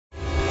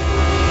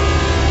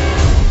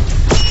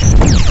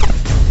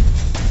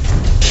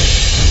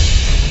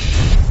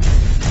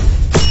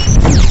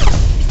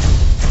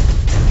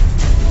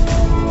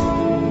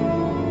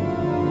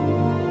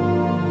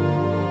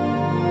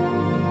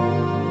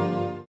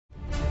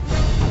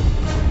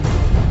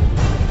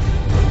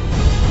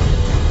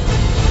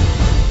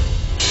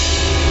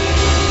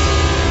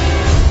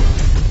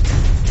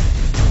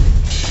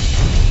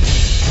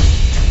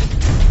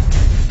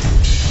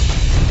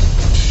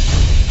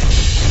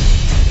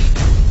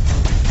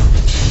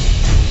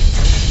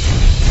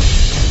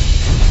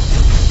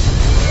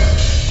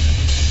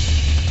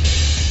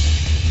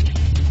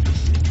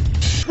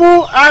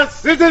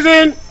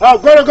citizens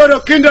of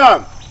GODOGODO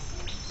Kingdom,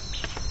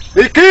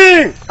 the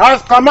king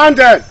has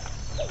commanded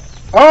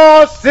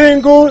all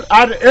single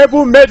and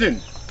able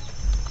maidens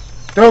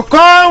to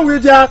come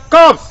with their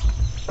cups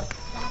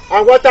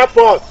and water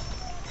pots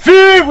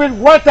filled with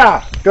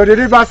water to the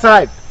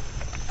riverside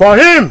for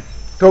him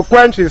to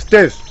quench his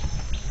thirst.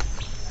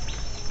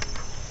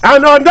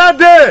 And on that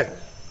day,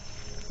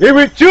 he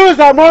will choose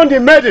among the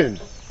maidens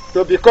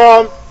to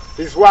become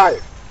his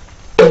wife.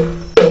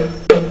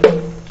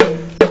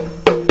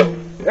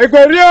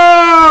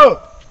 Egberio!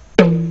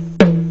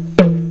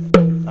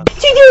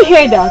 Did you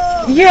hear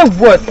that? Hear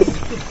what?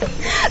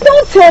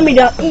 Don't tell me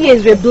that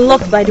ears were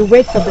blocked by the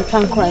words of the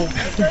town crier.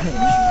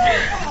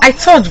 I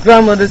thought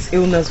grandmother's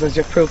illness was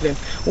your problem.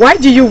 Why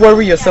do you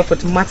worry yourself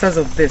with matters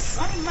of this?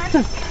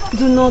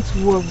 Do not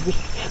worry.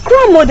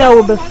 Grandmother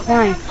will be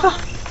fine.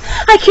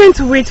 I can't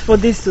wait for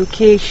this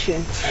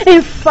occasion.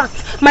 In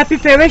fact, my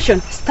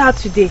preparation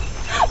starts today.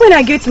 When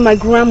I get to my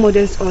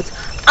grandmother's hut,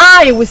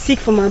 I will seek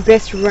for my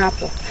best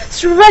wrapper,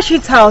 stretch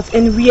it out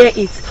and wear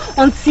it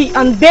and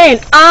then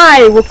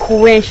I will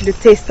quench the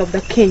taste of the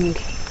king.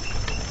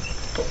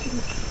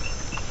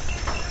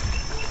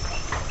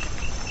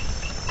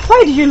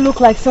 Why do you look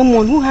like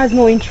someone who has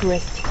no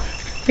interest?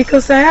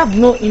 Because I have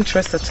no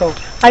interest at all.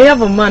 I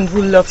have a man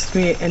who loves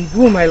me and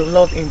whom I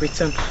love in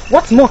return.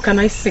 What more can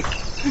I seek?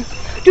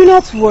 Do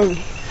not worry.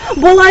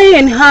 Bolai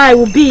and I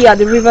will be at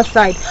the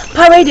riverside,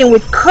 parading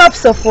with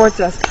cups of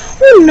waters.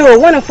 Who knows,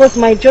 one of us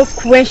might just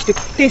quench the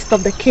taste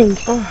of the king.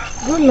 Oh,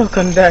 good luck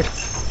on that.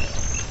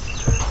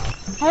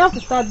 I have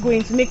to start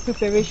going to make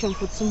preparation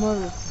for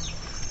tomorrow.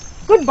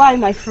 Goodbye,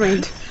 my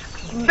friend.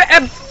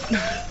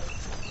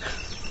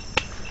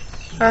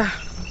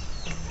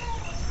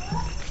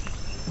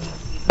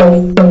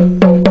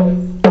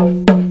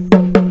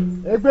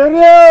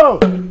 Egberio!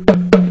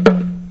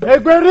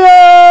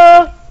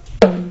 Egberio!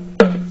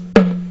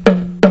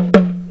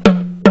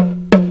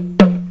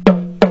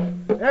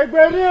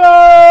 Egberio!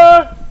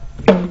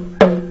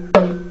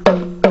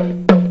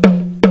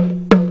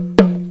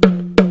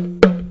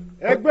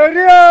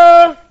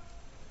 Egberio!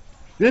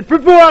 The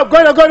people of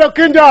GODOGODO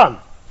Kingdom,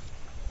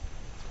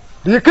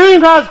 the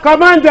king has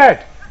commanded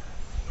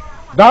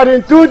that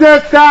in 2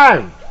 days'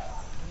 time,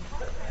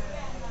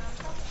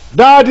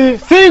 that the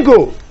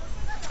single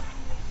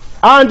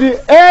and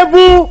the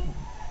able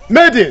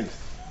maidens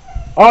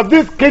of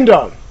this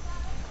kingdom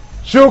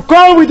should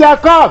come with their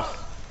cups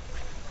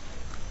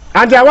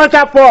and their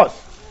water pots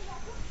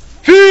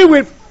filled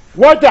with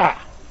water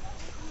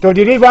to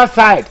the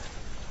riverside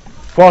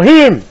for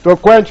him to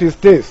quench his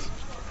thirst.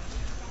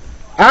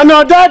 And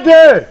on that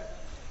day,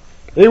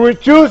 he will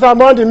choose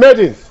among the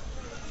maidens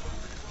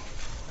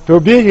to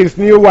be his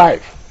new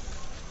wife.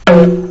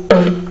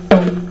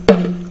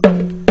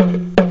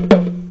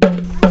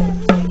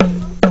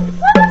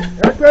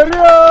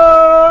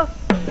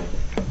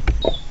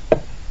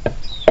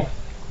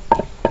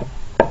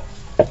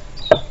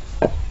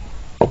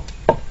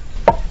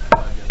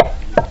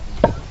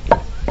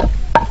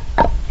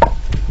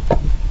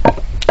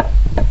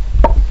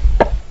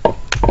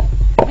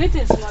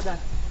 Greetings, mother.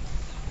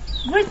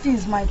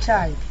 Greetings, my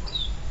child.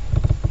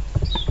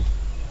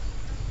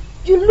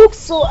 You look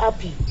so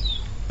happy.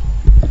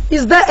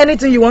 Is there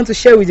anything you want to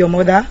share with your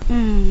mother?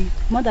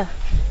 Mother,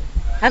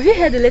 have you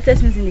heard the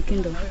latest news in the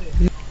kingdom?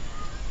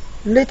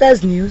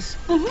 Latest news?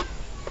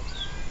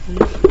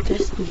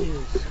 Latest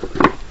news.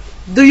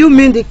 Do you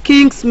mean the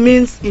king's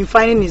means in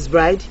finding his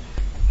bride?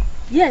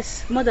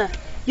 Yes, mother.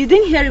 You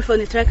didn't hear it from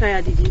the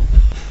tracker, did you?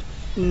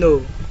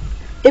 No.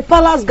 A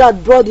palace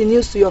guard brought the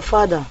news to your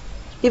father,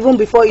 even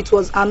before it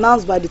was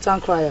announced by the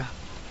town crier.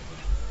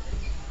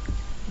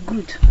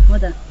 Good,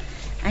 mother.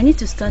 I need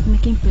to start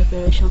making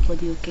preparation for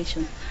the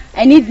occasion.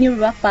 I need new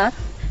wrapper,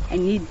 I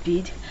need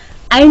bead,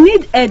 I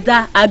need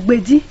Eda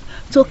Agbedi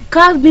to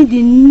carve me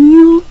the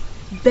new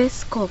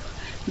best cup,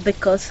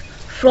 because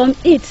from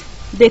it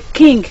the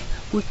king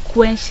will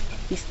quench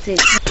his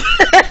thirst.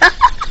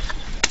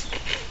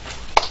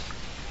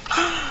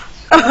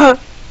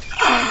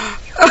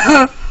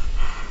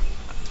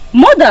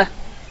 Mother,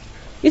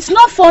 it's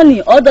not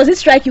funny, or does it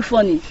strike you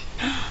funny?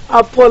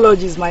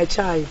 Apologies, my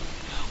child.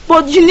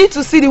 But you need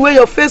to see the way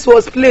your face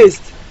was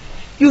placed.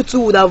 You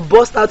two would have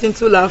burst out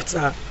into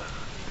laughter.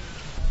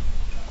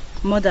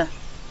 Mother,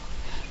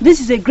 this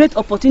is a great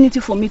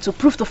opportunity for me to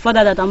prove to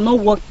father that I'm not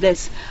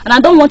worthless, and I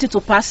don't want it to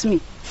pass me.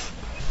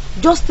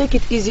 Just take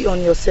it easy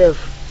on yourself,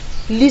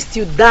 lest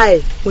you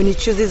die when he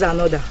chooses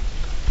another.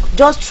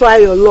 Just try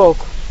your luck,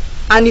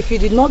 and if you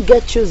did not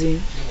get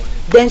chosen,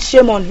 then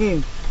shame on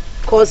him,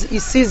 cause he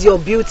sees your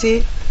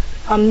beauty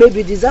and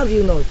maybe deserve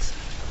you not.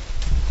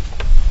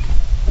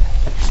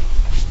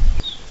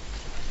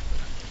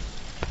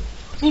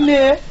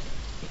 Ine.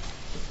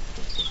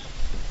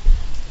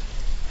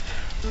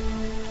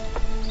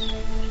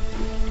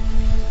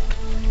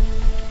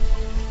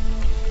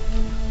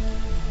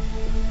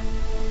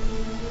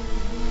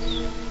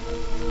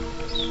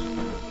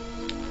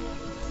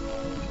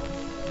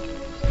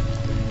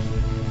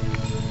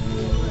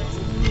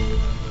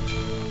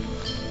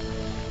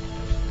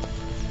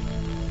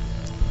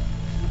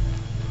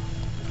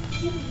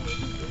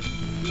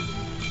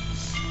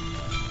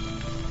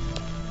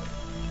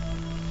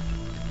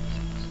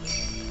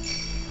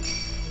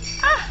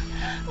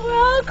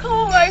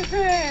 Welcome, my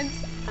friends.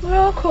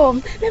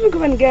 Welcome. Let me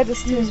go and get the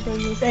stools from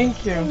you.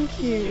 Thank you.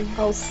 Thank you.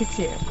 I'll sit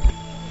here.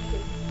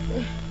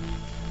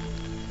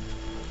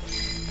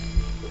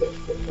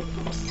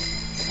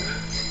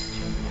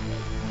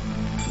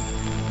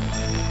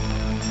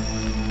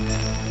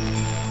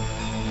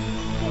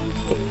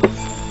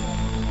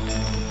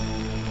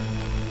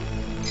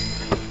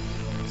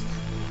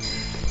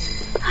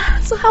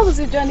 So how was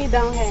your journey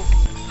down here?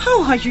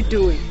 How are you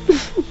doing?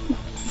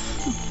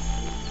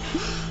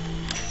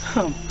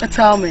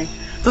 Tell me,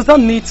 does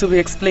that need to be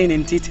explained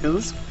in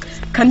details?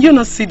 Can you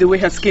not see the way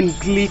her skin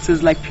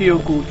glitters like pure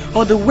gold,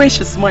 or the way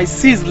she smiles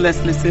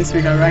ceaselessly since we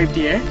arrived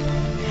here?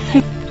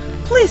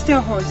 Please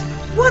tell us,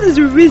 what is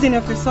the reason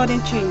of a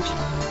sudden change?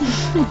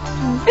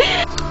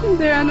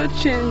 There are no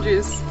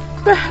changes.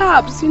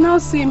 Perhaps you now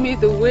see me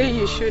the way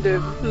you should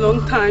have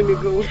long time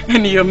ago.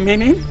 And your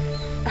meaning?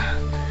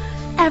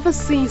 Ever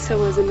since I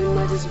was in my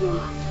mother's womb,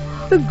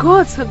 the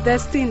gods have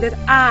destined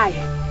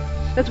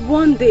that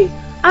one day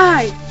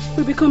I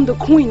will become the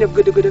queen of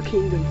GODOGODO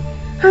kingdom.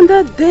 And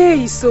that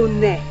day is so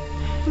near.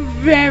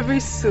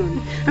 Very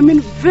soon,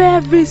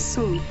 very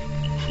soon,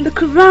 the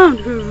crown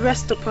will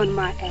rest upon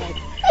my head.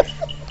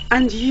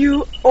 And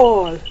you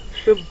all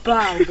will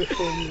bow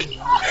before me.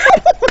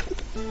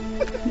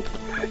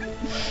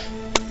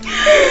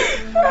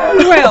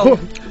 Well,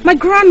 my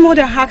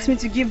grandmother asked me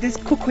to give this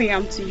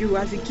cocoyam to you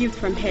as a gift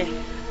from her.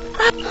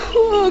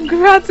 Oh,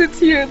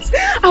 gratitude!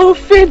 I will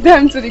feed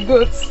them to the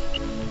goats.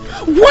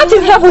 What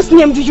in heaven's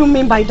name do you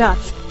mean by that?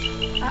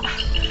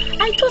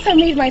 I thought I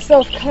made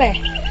myself clear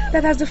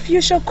that as the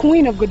future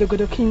queen of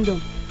GODOGODO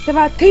kingdom, there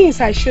are things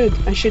I should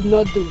and should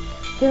not do.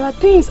 There are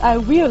things I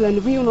will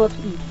and will not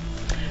eat.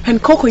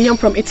 And cocoyam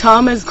from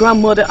Itama's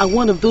grandmother are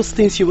one of those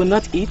things you will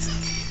not eat?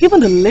 Even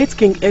the late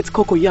king ate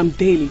cocoyam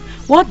daily.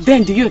 What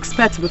then do you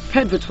expect to be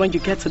fed with when you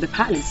get to the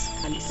palace?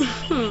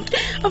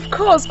 Of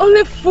course,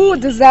 only food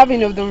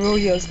deserving of the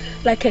royals,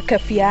 like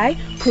Ekafiai,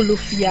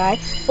 Pulufiai,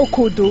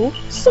 Okodo,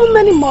 so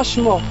many much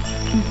more.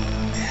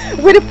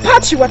 With the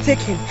path you are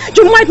taking,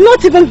 you might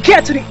not even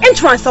get to the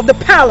entrance of the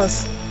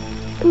palace.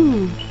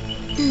 You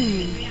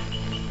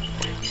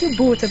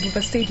both have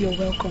overstayed your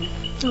welcome.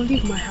 Now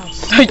leave my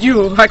house. Are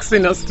you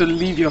asking us to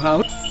leave your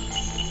house?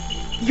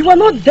 You are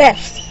not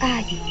deaf.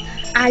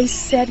 I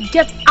said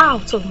get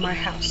out of my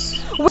house.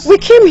 We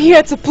came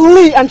here to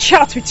play and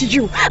chat with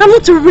you, and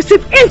not to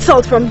receive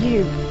insult from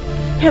you.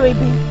 Hey,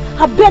 baby,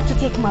 I beg to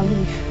take my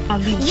leave.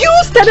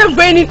 You started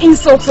raining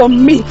insults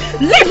on me.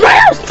 Leave my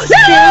house!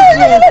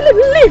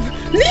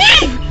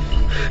 Leave!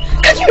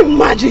 Can you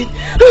imagine?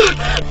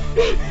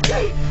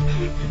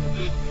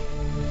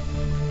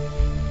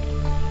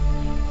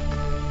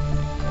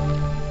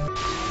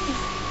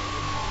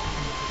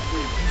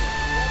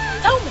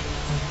 Tell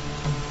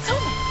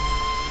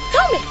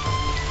me.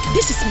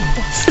 This is my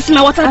pot. This is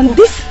my water pot. And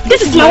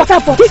this is my water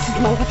pot. This is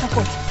my water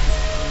pot.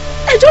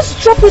 I just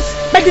dropped it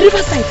by the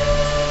riverside,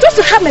 just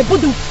to have my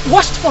body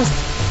washed first.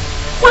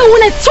 Well,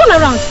 when I turn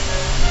around,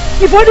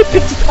 you've already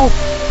picked it up.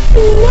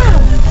 And now,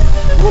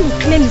 I want to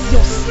claim it's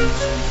yours.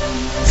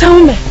 Tell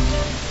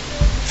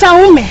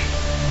me,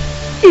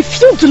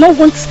 if you do not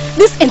want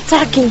this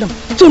entire kingdom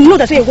to know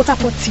that you're a water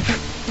pot thief,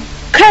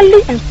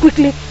 kindly and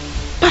quickly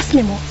pass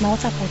me my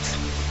water pot.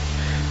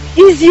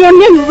 Is your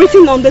name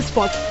written on this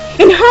pot?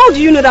 And how do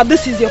you know that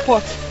this is your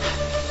pot?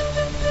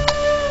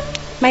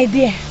 My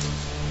dear,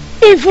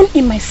 even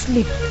in my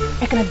sleep,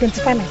 I can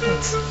identify my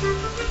pot.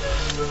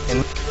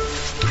 And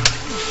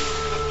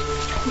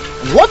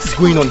what is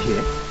going on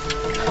here?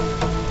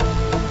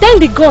 Thank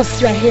the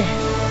gods you are here.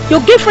 Your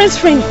girlfriend's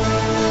friend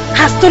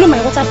has stolen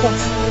my water pot,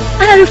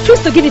 and I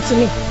refuse to give it to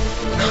me.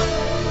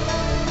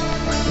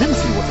 Let me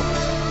see the water pot.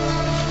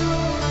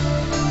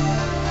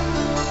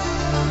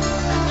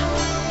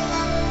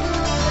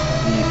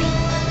 Baby,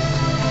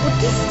 but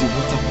this is the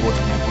water pot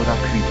my brother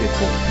created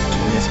for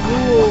Johnny's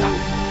grandmother.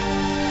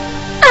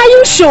 Are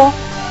you sure?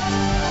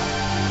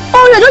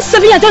 Oh, you're just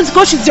saving her just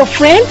because she's your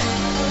friend?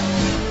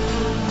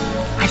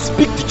 I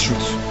speak the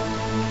truth.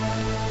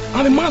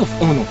 I'm a man of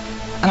honor,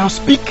 and I'll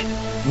speak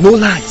no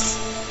lies.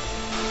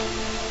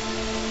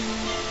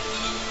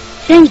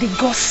 Thank the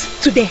gods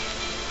today.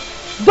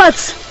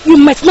 But you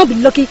might not be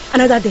lucky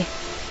another day.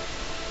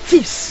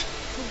 Thieves.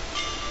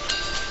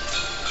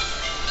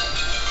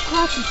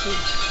 Gratitude.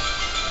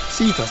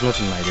 See it as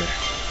nothing, my dear.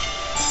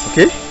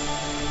 Okay?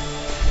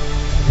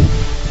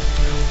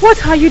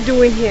 What are you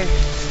doing here?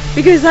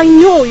 Because I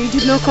know you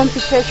did not come to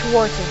fetch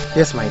water.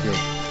 Yes, my dear.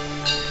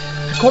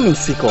 I come in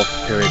sick of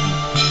Perebi.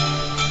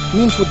 I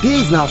mean, for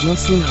days now I've not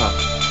seen her.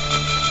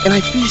 And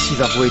I feel she's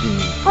avoiding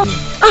me.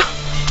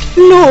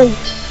 No,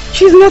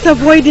 she's not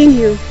avoiding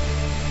you.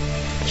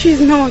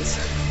 She's not.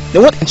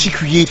 Then what can she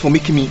create for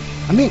making me,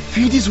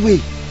 feel this way?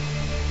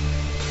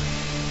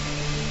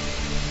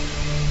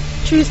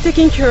 She's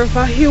taking care of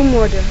her hill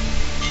mother.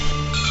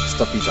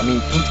 Stop it. Don't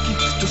give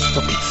it. Just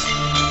stop it.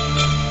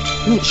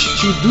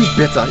 She'll do it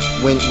better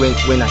when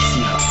I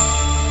see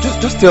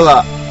her. Just tell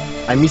her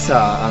I miss her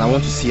and I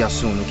want to see her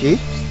soon, okay?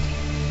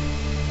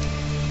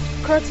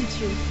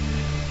 Gratitude.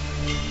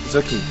 It's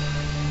okay.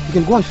 You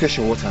can go and fetch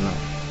your water now.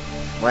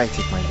 Why I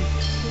take my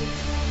leave?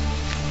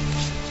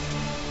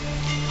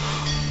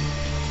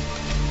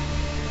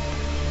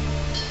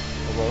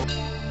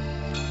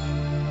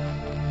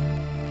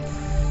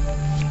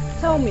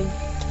 Tell me,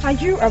 are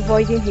you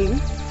avoiding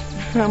him?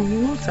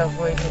 I'm not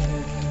avoiding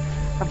him.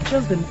 I've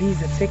just been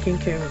busy taking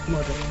care of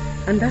mother,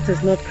 and that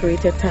has not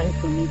created time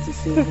for me to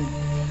see him.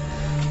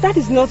 That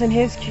is not an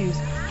excuse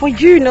for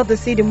you not to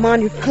see the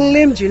man you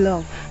claimed you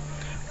love.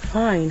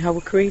 Fine, I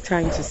will create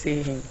time to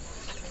see him.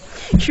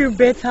 You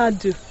better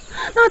do.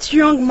 That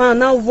young man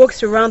now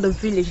walks around the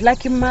village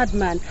like a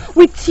madman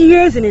with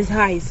tears in his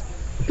eyes.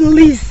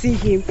 Please see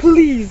him,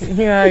 please.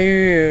 Yeah,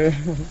 you.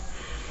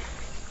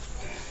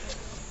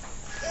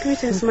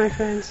 Greetings, my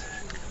friends.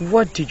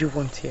 What do you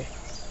want here?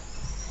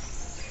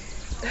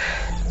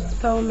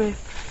 Tell me,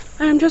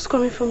 I am just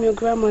coming from your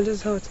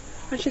grandmother's hut,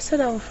 and she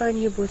said I will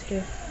find you both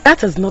here.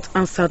 That has not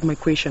answered my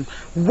question.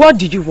 What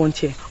do you want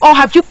here? Or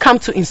have you come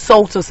to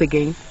insult us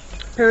again?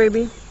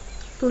 Peribi,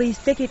 please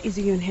take it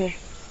easy on her.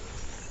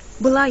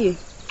 Bulaye,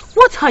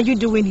 what are you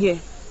doing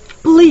here?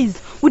 Please,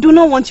 we do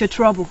not want your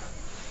trouble.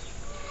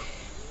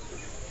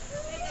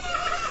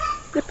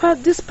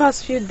 These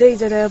past few days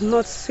that I have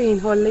not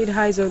seen or laid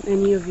eyes on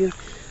any of you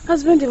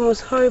has been the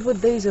most horrible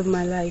days of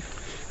my life.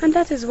 And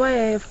that is why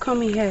I have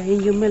come here in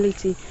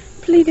humility,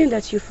 pleading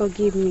that you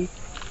forgive me.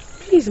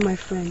 Please, my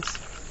friends,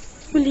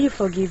 will you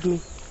forgive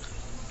me?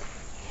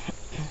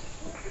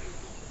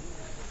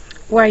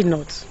 Why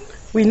not?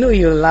 We know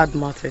you're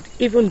loud-mouthed,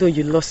 even though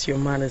you lost your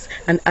manners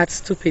and act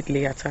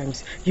stupidly at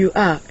times. You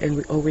are and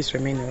will always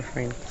remain your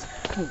friends.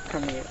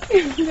 Come here.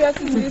 You have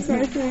to do this,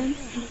 my friends.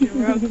 You're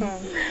welcome.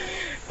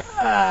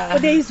 But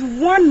there is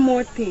one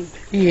more thing.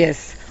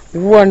 Yes,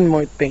 one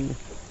more thing.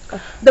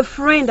 The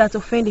friend that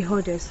offended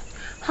others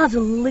has a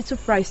little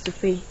price to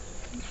pay.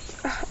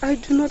 I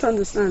do not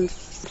understand.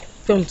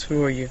 Don't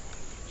worry.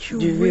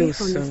 You will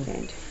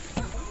understand.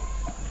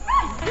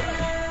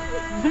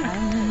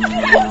 You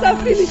both are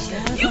finished!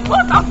 You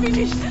both are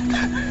finished!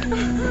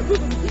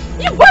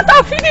 You both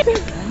are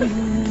finished!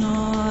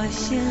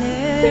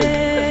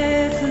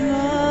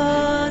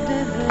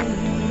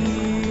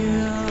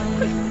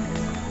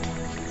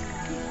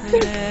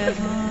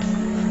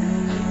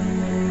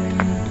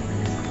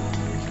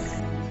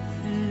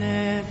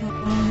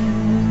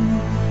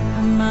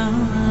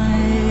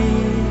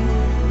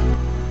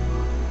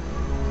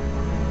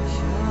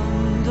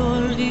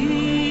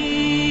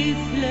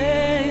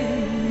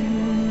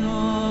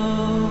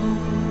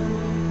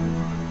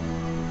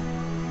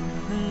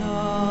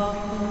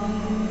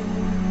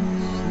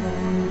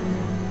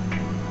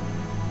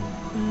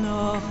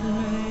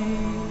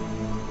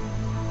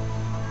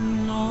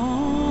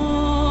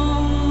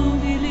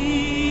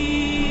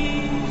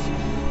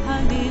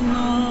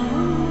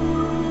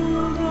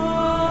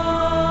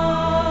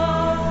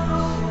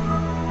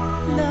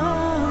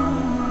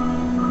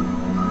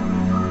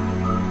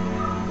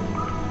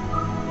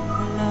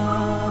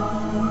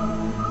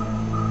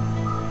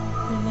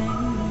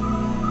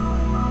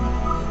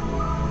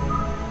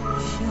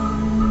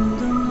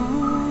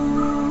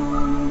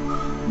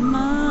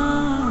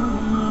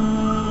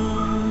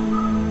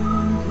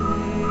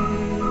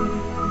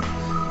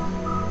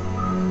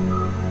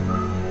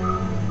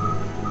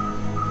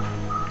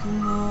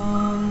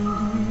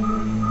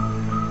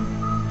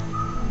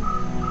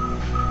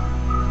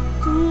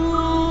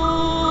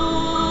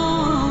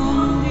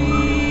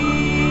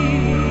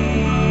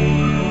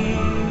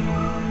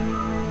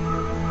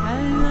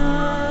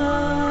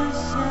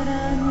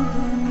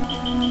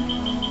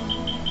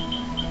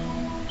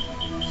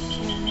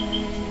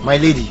 My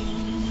lady,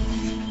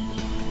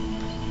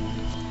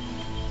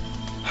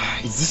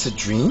 is this a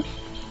dream?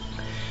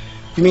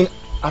 You mean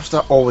after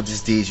all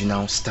these days you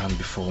now stand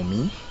before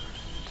me?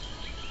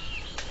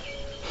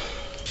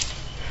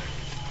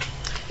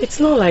 It's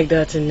not like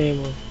that,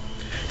 Nemo.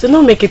 Do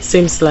not make it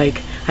seem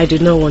like I do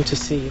not want to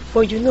see you,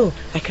 for you know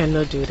I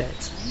cannot do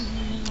that.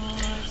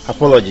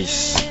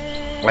 Apologies.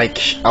 Like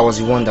I was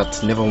the one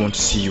that never want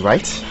to see you,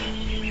 right?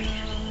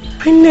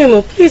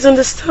 Nemo, please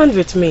understand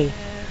with me.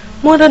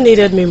 Mother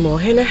needed me more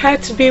and I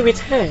had to be with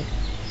her.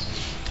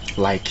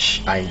 Like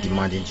I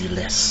demanded you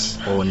less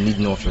or need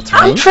more of your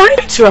time? I'm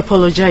trying to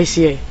apologize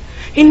here.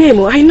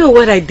 Nemo, I know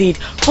what I did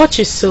hurt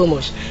you so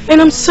much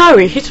and I'm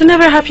sorry. It will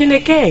never happen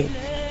again.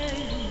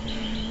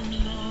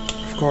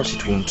 Of course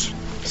it won't.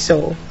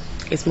 So,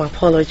 is my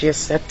apology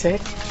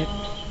accepted?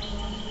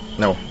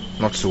 No,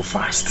 not so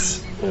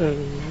fast.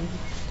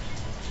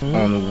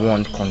 On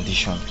one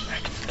condition.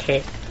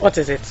 Okay, what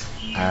is it?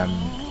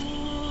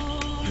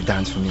 You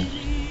dance for me.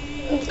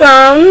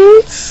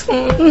 Dance?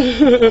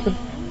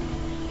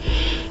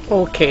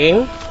 Okay,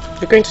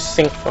 you're going to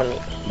sing for me.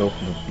 No.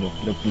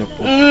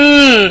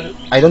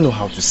 I don't know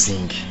how to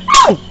sing.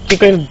 You're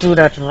going to do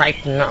that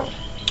right now.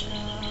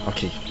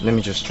 Okay, let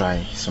me just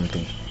try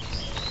something.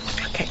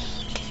 Okay.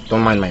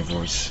 Don't mind my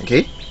voice,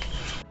 okay?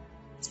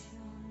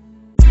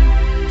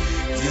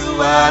 You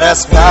are the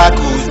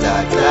sparkles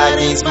that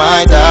gladdens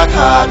my dark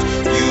heart.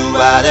 You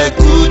are the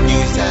good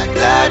news that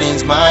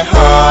gladdens my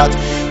heart.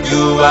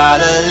 You are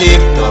the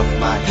lift of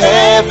my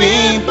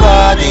heavy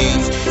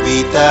bodies.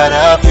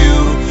 Without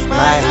you,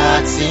 my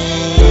heart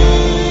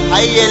sings.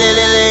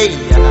 Ayelelele,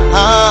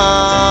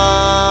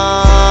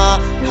 ah,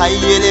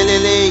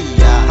 ayelelele,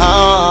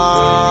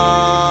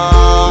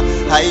 ah,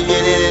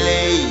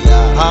 ayelelele,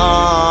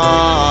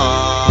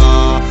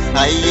 ah,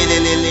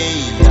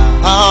 ayelelele,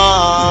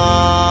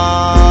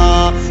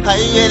 ah,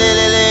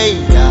 ayelelele,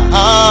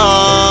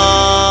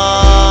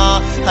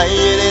 ah,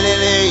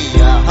 ayelelele,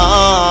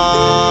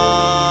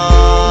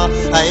 ah,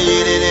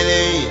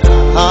 ayelelele,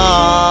 ah.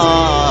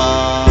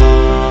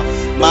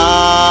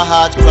 My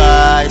heart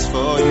cries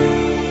for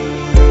you.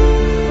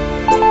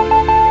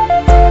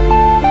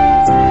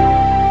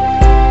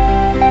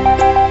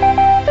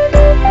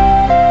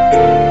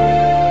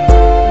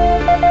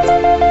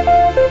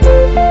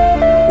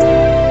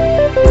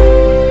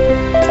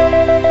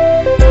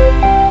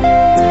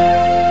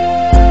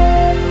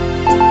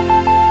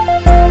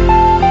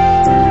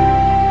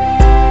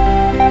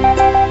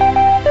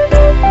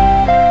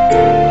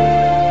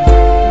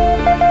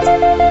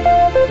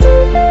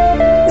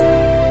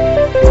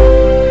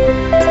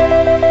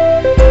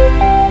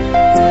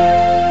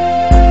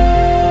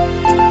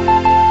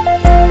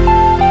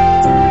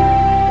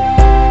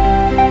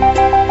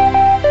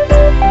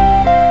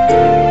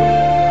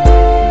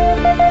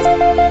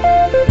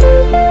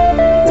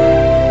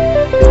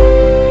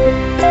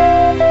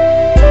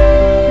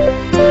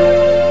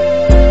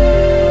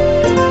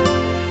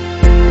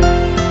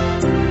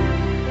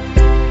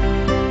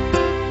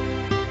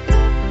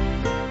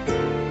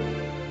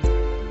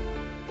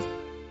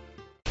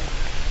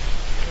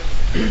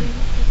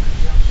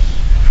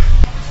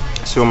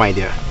 So, my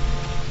dear,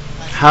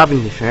 how have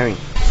you been faring?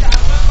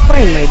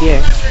 Fine, my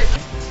dear.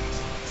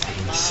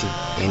 Let me see.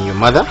 And your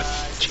mother?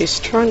 She's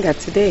stronger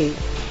today.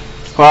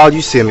 Well,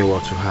 you say me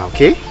what to her,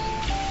 okay?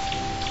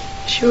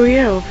 She'll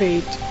hear of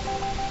it.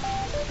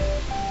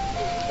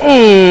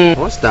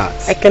 What's that?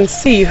 I can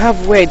see you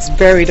have words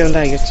buried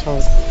under your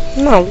tongue.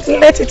 No,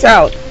 let it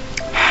out.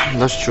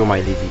 That's true,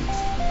 my lady.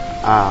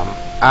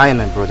 I and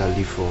my brother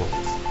leave for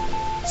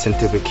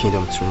Central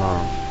Kingdom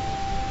tomorrow.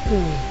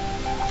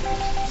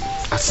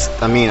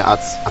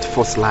 At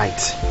first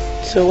light.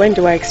 So when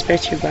do I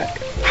expect you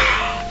back?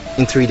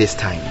 In 3 days'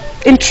 time.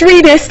 In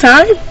 3 days'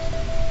 time?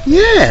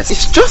 Yes,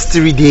 it's just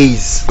 3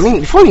 days. I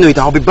mean, before you know it,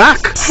 I'll be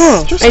back.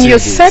 Just and 3 you're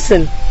days.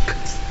 certain?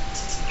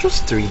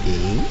 Just 3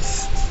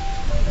 days.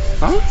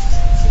 Huh?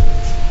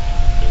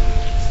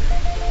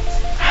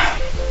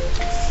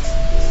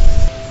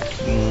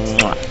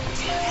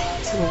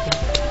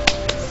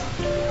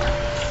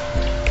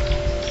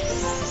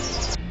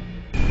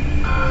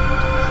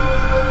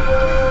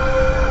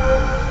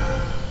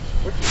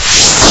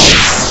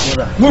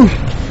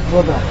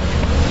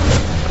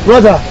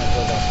 Brother.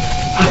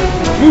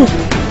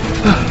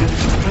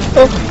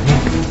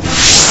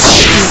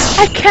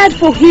 I cared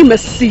for him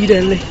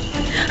exceedingly,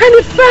 and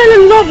he fell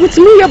in love with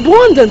me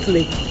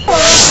abundantly.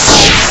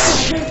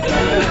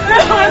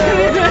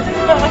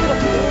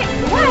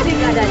 Why are they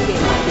gathered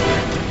here?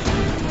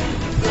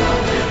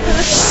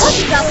 What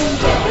is happening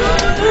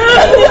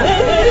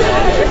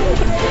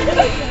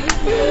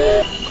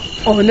here?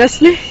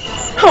 Honestly?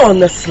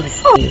 Honestly.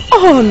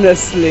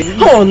 Honestly.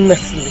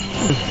 Honestly.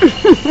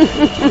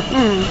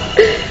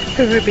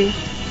 Ruby,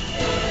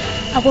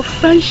 our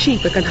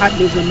friendship I can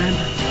hardly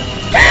remember.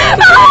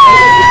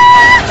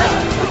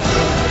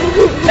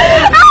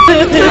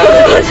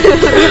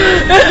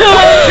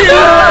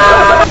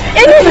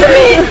 It is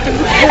me!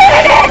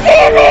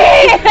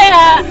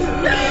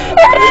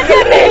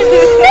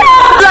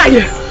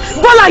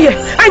 Bolaye,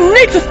 I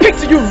need to speak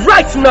to you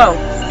right now.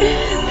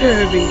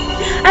 Ruby,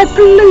 I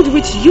plead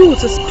with you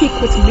to speak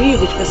with me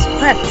with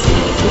respect.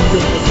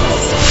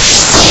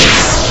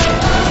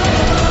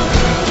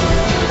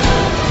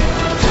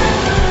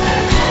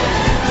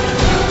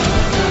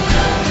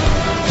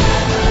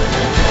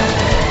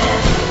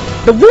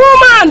 The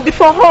woman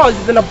before us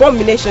is an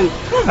abomination,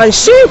 and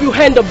she will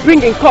end up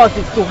bringing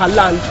curses to her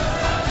land.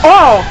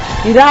 Or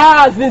it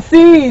has been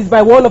seized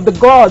by one of the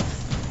gods.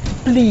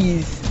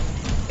 Please,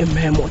 a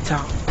mere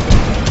mortal.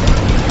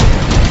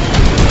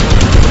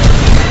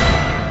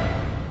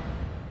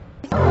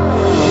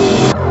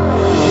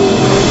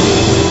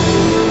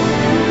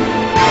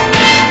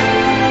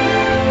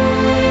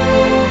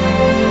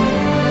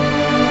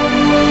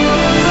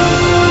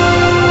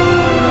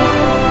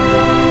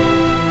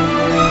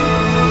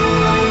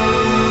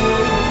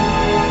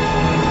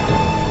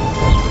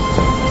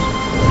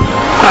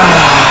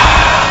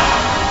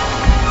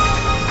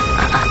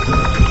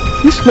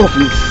 This stuff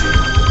is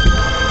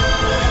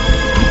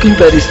looking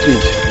very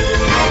strange.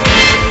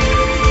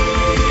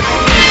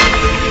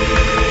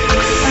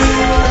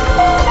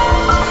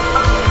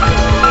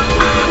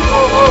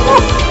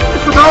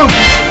 Sit down.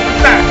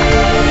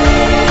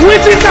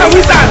 Wizard!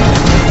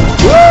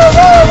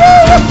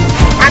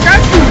 I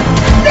got you!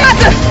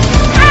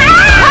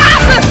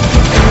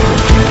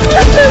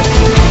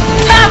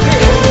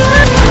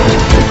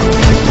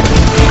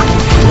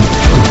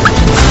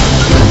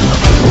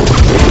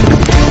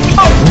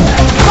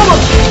 Come on!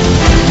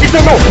 It's a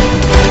no!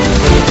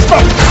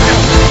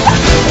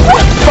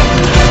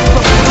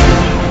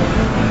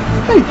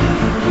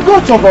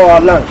 of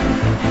our land.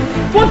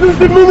 What is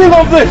the meaning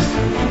of this?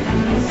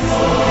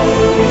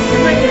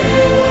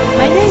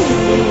 My name is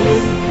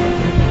Elise,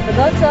 the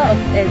daughter of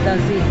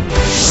Edazi.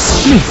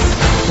 Please,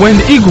 when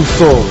the eagle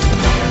soars,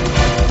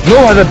 no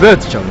other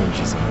bird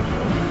challenges.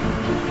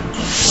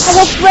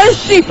 Our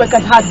friendship I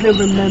can hardly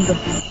remember.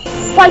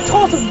 I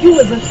thought of you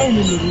as an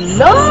enemy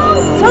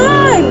long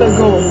time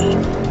ago.